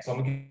quick hacks. So I'm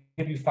gonna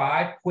give you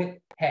 5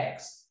 quick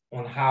hacks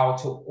on how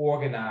to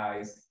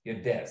organize your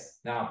desk.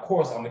 Now, of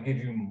course, I'm gonna give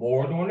you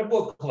more during the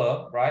book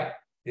club, right?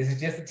 This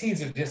is just a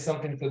teaser, just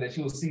something so that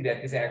you'll see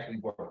that this actually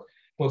works.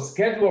 So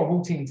schedule a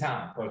routine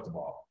time, first of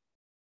all,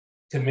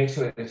 to make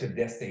sure that your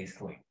desk stays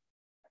clean.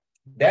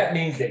 That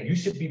means that you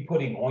should be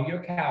putting on your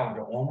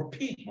calendar on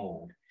repeat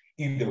mode,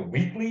 either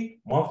weekly,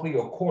 monthly,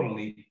 or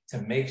quarterly, to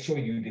make sure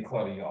you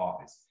declutter your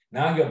office.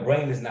 Now your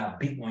brain is not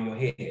beating on your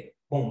head.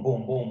 Boom,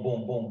 boom, boom,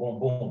 boom, boom, boom,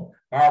 boom.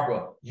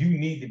 Barbara, you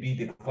need to be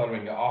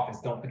decluttering your office.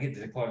 Don't forget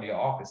to declutter your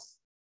office,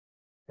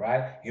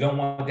 right? You don't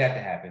want that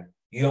to happen.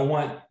 You don't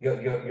want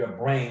your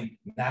brain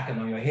knocking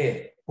on your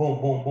head.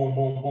 Boom, boom, boom,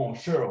 boom, boom.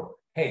 Cheryl,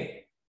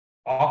 hey,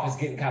 office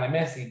getting kind of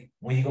messy.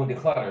 When you gonna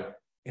declutter?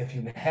 If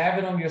you have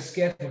it on your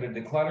schedule to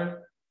declutter,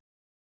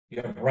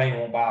 your brain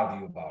won't bother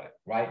you about it,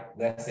 right?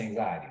 Less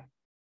anxiety.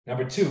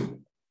 Number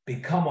 2,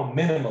 become a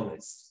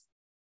minimalist.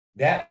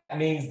 That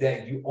means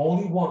that you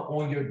only want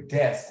on your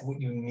desk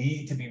what you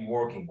need to be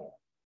working on.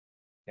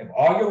 If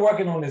all you're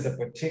working on is a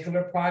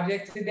particular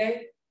project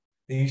today,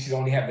 then you should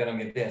only have that on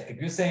your desk. If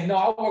you're saying, no,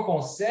 I work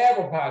on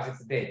several projects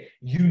today,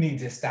 you need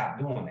to stop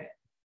doing that.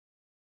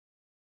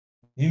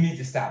 You need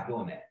to stop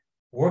doing that.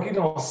 Working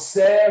on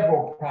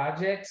several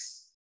projects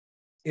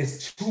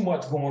is too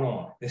much going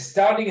on. The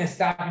starting and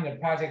stopping the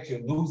project,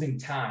 you're losing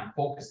time,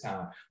 focus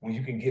time, when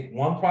you can get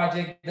one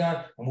project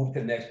done and move to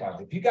the next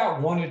project. If you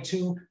got 1 or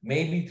 2,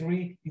 maybe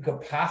 3, you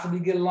could possibly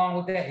get along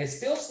with that. It's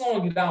still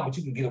slowing you down, but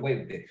you can get away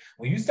with it.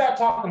 When you start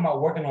talking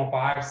about working on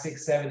 5,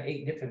 6, 7,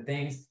 8 different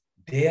things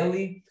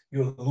daily,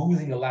 you're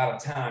losing a lot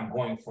of time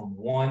going from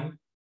one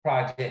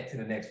project to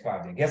the next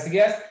project. Yes,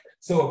 yes?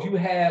 So if you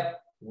have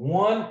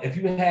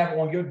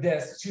on your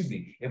desk,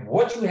 if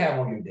what you have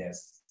on your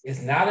desk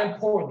is not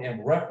important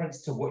in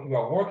reference to what you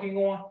are working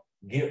on,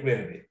 get rid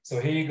of it. So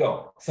here you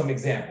go, some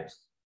examples.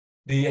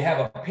 Do you have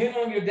a pen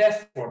on your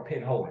desk or a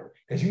pen holder?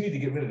 Because you need to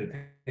get rid of the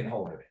pen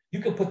holder.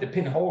 You can put the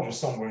pen holder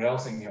somewhere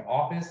else in your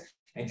office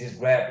and just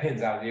grab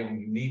pens out of there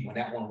when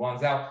that one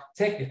runs out.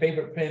 Take your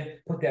favorite pen,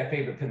 put that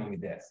favorite pen on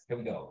your desk. Here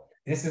we go.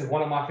 This is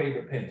one of my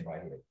favorite pens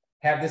right here.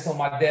 Have this on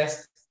my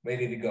desk,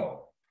 ready to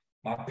go.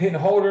 My pen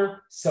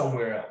holder,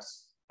 somewhere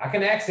else. I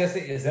can access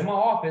it, it's in my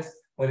office,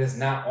 but it's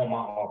not on my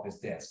office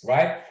desk,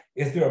 right?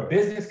 Is there a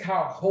business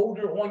card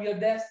holder on your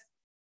desk?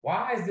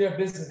 Why is there a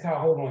business card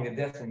holder on your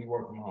desk when you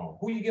work from home?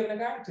 Who are you giving a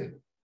card to? There's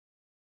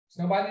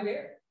nobody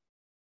there.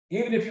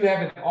 Even if you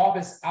have an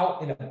office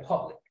out in the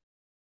public,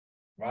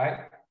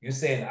 right? You're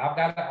saying, I've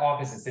got an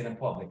office that's in the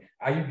public.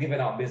 Are you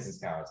giving out business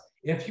cards?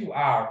 If you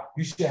are,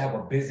 you should have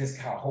a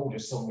business card holder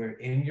somewhere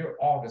in your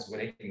office where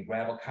they can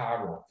grab a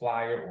card or a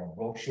flyer or a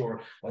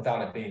brochure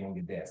without it being on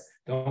your desk.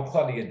 Don't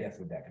clutter your desk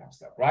with that kind of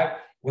stuff, right?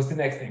 What's the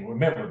next thing?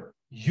 Remember,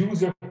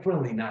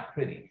 user-friendly, not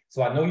pretty.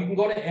 So I know you can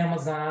go to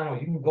Amazon or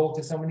you can go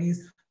to some of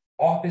these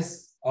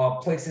office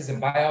places and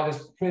buy all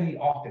this pretty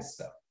office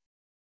stuff.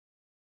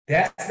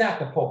 That's not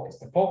the focus.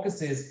 The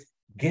focus is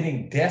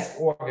getting desk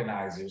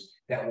organizers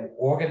that will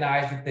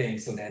organize the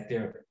things so that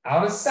they're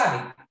out of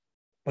sight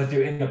but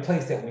they're in the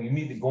place that when you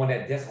need to go in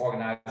that desk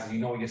organizer, you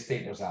know where your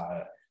staplers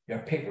are at, your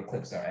paper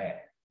clips are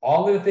at.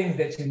 All of the things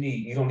that you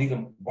need, you don't need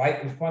them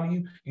right in front of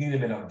you. You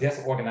need them in a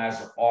desk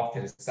organizer off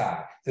to the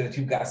side so that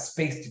you've got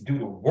space to do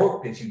the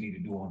work that you need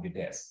to do on your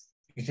desk.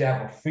 You should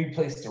have a free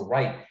place to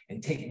write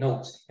and take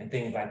notes and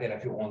things like that.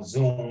 If you're on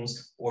Zooms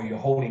or you're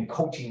holding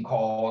coaching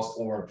calls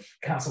or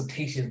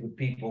consultations with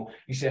people,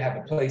 you should have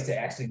a place to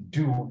actually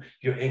do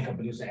your income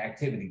producing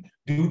activity,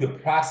 do the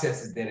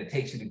processes that it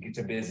takes you to get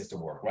your business to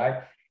work,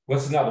 right?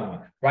 What's another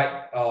one,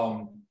 right?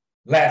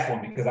 Last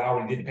one, because I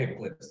already did the paper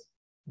clips,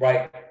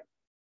 right?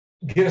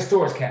 Get a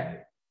storage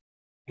cabinet.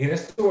 Get a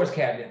storage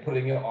cabinet, put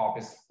it in your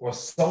office or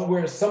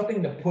somewhere,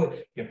 something to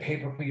put your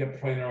paper for your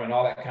printer and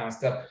all that kind of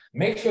stuff.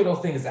 Make sure those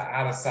things are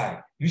out of sight.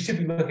 You should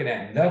be looking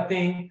at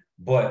nothing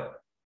but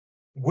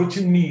what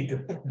you need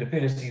to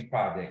finish these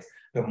projects.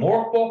 The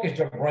more focused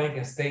your brain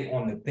can stay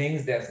on the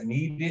things that's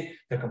needed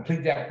to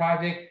complete that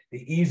project, the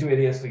easier it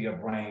is for your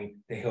brain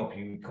to help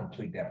you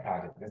complete that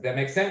project. Does that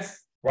make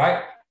sense?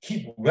 Right?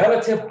 Keep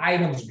relative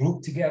items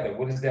grouped together.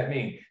 What does that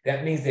mean?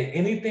 That means that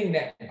anything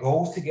that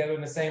goes together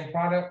in the same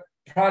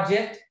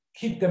project,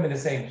 keep them in the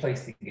same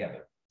place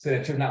together so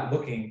that you're not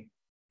looking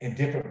in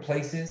different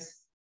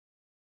places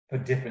for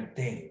different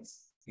things.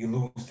 You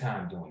lose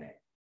time doing that.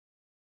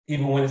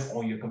 Even when it's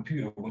on your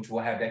computer, which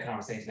we'll have that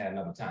conversation at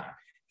another time.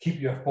 Keep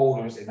your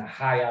folders in a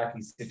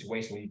hierarchy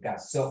situation where you've got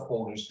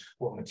subfolders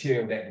with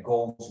material that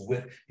goes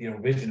with the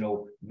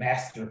original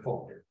master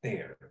folder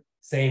there.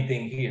 Same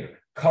thing here.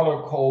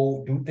 Color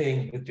code, do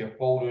things with your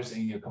folders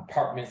and your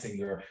compartments and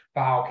your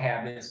file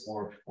cabinets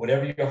or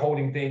whatever you're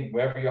holding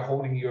wherever you're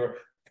holding your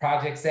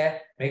projects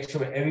at, make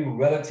sure every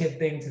relative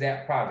thing to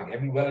that project,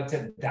 every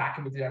relative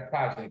document to that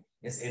project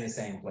is in the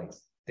same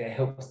place. That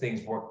helps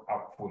things work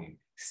out for you.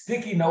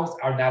 Sticky notes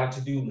are not a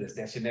to-do list.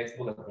 That's your next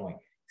bullet point.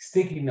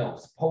 Sticky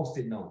notes,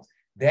 Post-it notes,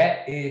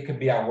 it could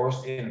be our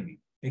worst enemy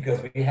because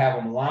we have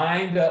them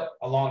lined up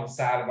along the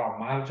side of our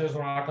monitors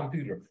on our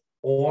computer,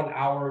 on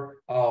our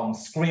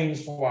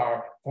screens for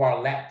our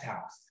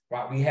laptops,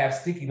 right? We have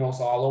sticky notes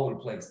all over the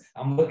place.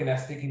 I'm looking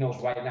at sticky notes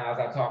right now as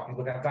I talk to you.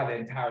 Look, I've got an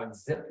entire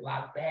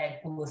Ziploc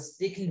bag full of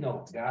sticky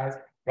notes, guys,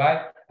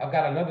 right? I've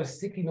got another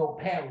sticky note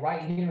pad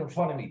right here in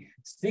front of me.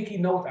 Sticky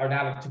notes are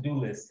not a to-do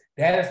list.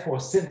 That is for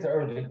sense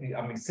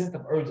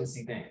of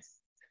urgency things.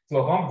 So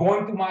if I'm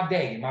going through my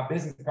day and my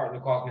business partner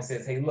calls me and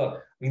says, hey,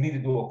 look, we need to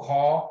do a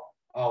call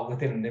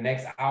within the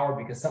next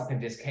hour because something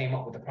just came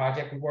up with the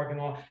project we're working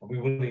on and we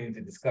really need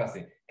to discuss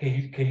it.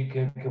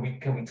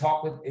 Can we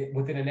talk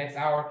within the next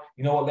hour?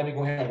 You know what? Let me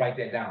go ahead and write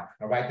that down.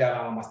 I write that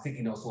on my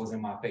sticky notes so it's in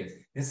my face.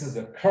 This is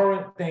a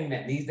current thing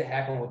that needs to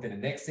happen within the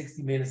next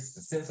 60 minutes. It's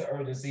a sense of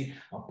urgency.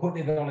 I'm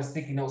putting it on a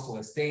sticky note so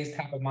it stays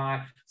top of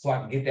mind so I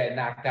can get that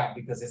knocked out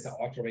because it's an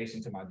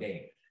alteration to my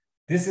day.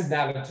 This is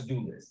not a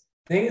to-do list.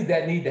 Things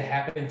that need to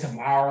happen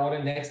tomorrow or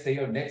the next day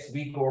or next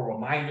week or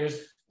reminders,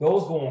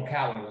 those go on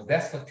calendars.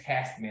 That's for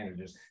task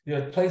managers.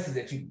 There are places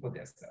that you can put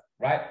that stuff,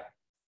 right?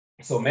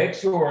 So make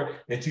sure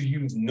that you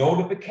use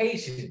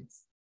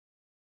notifications,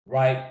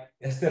 right,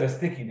 instead of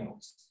sticky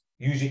notes.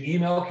 Use your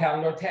email,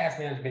 calendar, task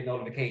management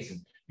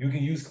notifications. You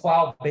can use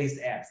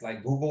cloud-based apps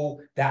like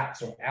Google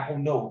Docs or Apple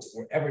Notes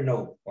or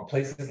Evernote or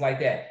places like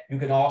that. You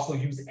can also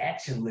use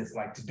action lists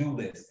like to-do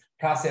lists,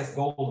 process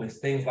goal lists,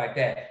 things like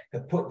that to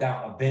put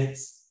down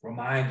events,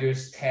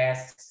 reminders,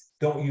 tasks.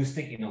 Don't use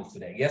sticky notes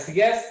today. Yes,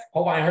 yes.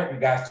 Hope I ain't hurt you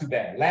guys too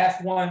bad.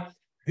 Last one.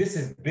 This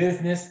is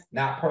business,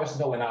 not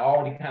personal. And I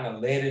already kind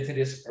of led into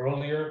this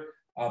earlier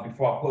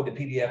before I put the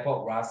PDF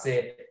up where I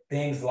said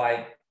things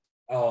like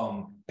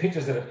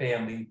pictures of the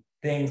family,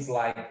 things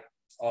like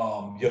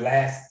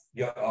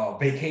your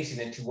vacation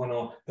that you went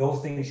on.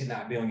 Those things should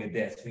not be on your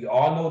desk. We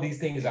all know these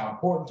things are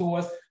important to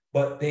us,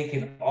 but they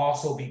can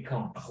also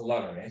become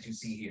cluttered, as you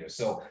see here.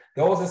 So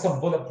those are some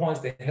bullet points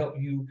that help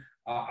you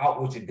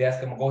out with your desk.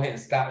 I'm gonna go ahead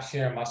and stop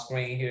sharing my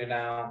screen here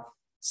now.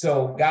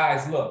 So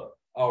guys, look,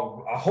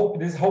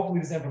 hopefully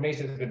this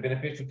information has been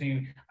beneficial to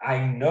you. I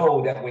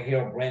know that what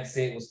here Brent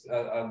said was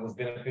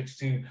beneficial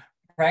to you.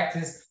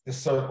 Practice the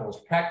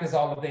circles, practice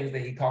all the things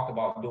that he talked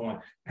about doing.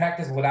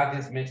 Practice what I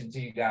just mentioned to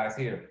you guys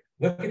here.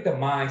 Look at the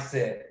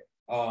mindset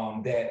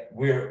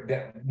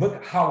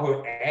look how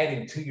we're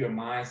adding to your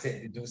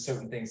mindset to do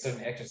certain things,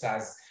 certain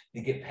exercises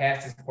to get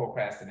past this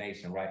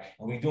procrastination, right?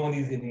 And we're doing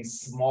these in these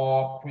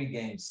small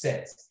pregame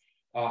sets.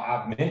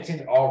 I've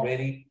mentioned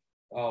already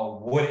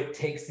what it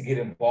takes to get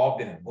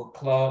involved in a book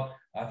club.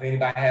 If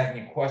anybody has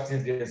any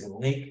questions, there's a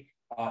link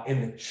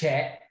in the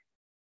chat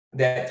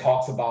that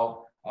talks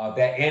about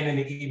that, and in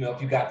the email.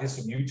 If you got this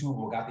from YouTube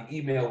or got the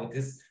email with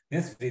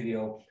this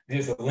video,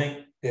 there's a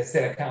link that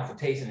set a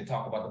consultation to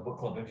talk about the book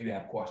club if you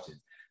have questions.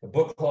 The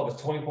book club is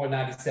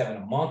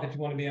 $24.97 a month if you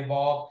want to be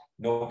involved,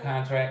 no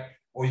contract,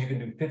 or you can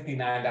do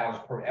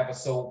 $59 per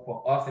episode.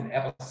 For us, an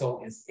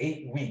episode is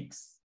 8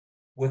 weeks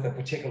with a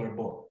particular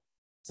book.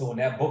 So when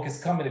that book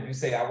is coming, if you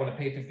say, I want to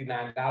pay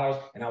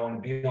 $59 and I want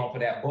to be on for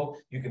that book,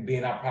 you can be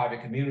in our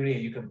private community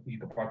and you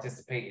can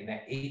participate in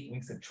that 8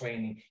 weeks of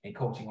training and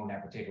coaching on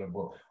that particular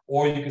book.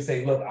 Or you can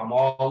say, look, I'm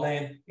all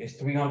in.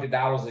 It's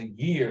 $300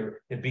 a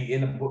year to be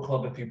in the book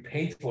club if you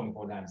pay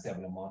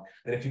 $24.97 a month.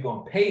 But if you're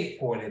going to pay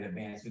for it in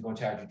advance, we're going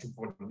to charge you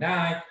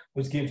 $249,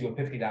 which gives you a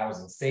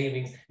 $50 in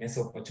savings. And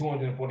so for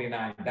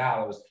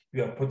 $249,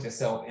 you have to put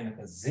yourself in a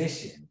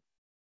position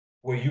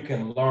where you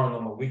can learn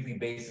on a weekly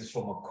basis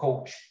from a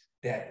coach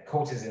that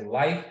coaches in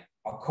life,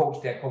 a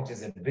coach that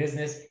coaches in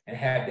business, and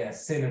have that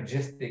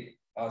synergistic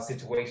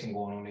situation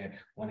going on there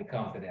when it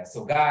comes to that.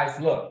 So guys,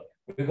 look,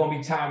 we're going to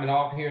be timing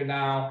off here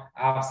now.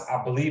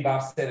 I believe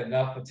I've said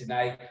enough for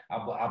tonight.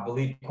 I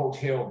believe Coach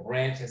Harold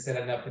Branch has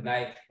said enough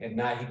tonight. If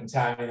not, he can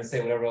chime in and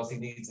say whatever else he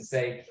needs to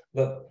say.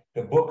 Look,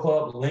 the book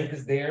club link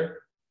is there.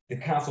 The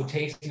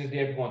consultation is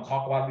there if you want to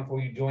talk about it before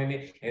you join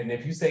it. And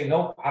if you say,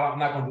 nope, I'm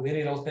not going to do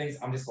any of those things,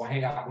 I'm just going to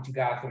hang out with you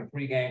guys for the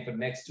pregame for the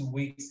next 2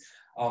 weeks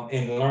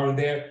and learn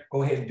there,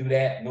 go ahead and do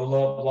that. No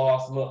love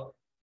lost. Look,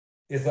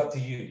 it's up to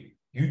you.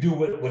 You do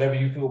whatever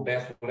you feel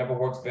best, whatever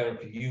works better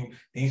for you.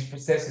 These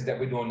sessions that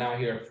we're doing now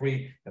here are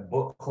free. The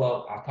book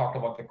club, I talked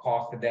about the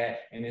cost of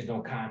that, and there's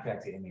no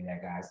contract to any of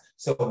that, guys.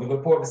 So we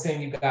look forward to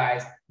seeing you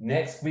guys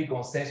next week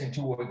on session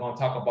 2, where we're going to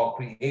talk about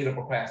creative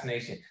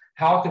procrastination,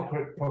 how to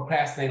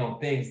procrastinate on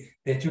things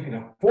that you can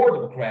afford to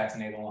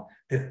procrastinate on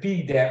to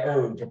feed that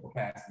urge of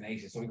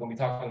procrastination. So we're going to be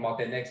talking about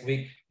that next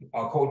week.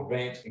 Coach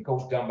Branch and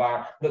Coach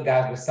Dunbar. Look,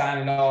 guys, we're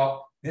signing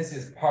off. This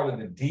is part of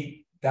the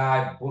Deep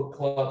Dive Book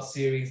Club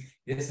series.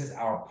 This is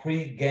our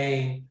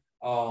pre-game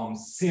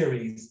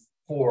series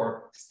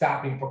for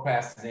stopping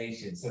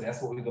procrastination. So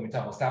that's what we're going to be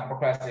talking about, stopping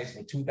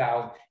procrastination for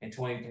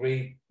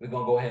 2023. We're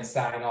going to go ahead and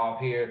sign off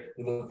here.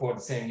 We look forward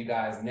to seeing you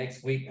guys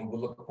next week, and we'll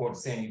look forward to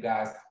seeing you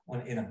guys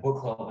in a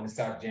book club when it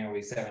starts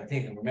January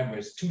 17th. And remember,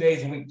 it's 2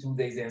 days a week,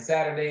 Tuesdays and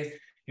Saturdays.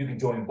 You can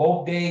join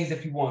both days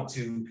if you want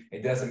to.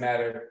 It doesn't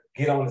matter.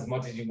 Get on as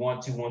much as you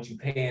want to. Once you're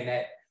paying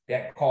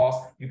that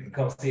cost, you can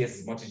come see us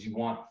as much as you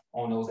want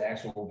on those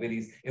actual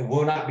videos. It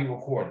will not be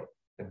recorded.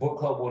 The book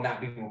club will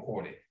not be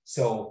recorded.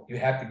 So you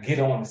have to get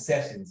on the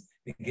sessions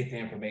to get the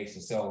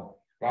information. So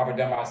Robert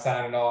Dunbar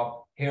signing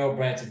off. Harold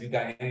Branch, if you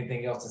got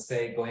anything else to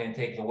say, go ahead and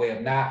take it away.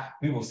 If not,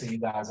 we will see you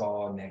guys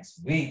all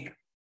next week.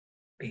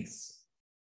 Peace.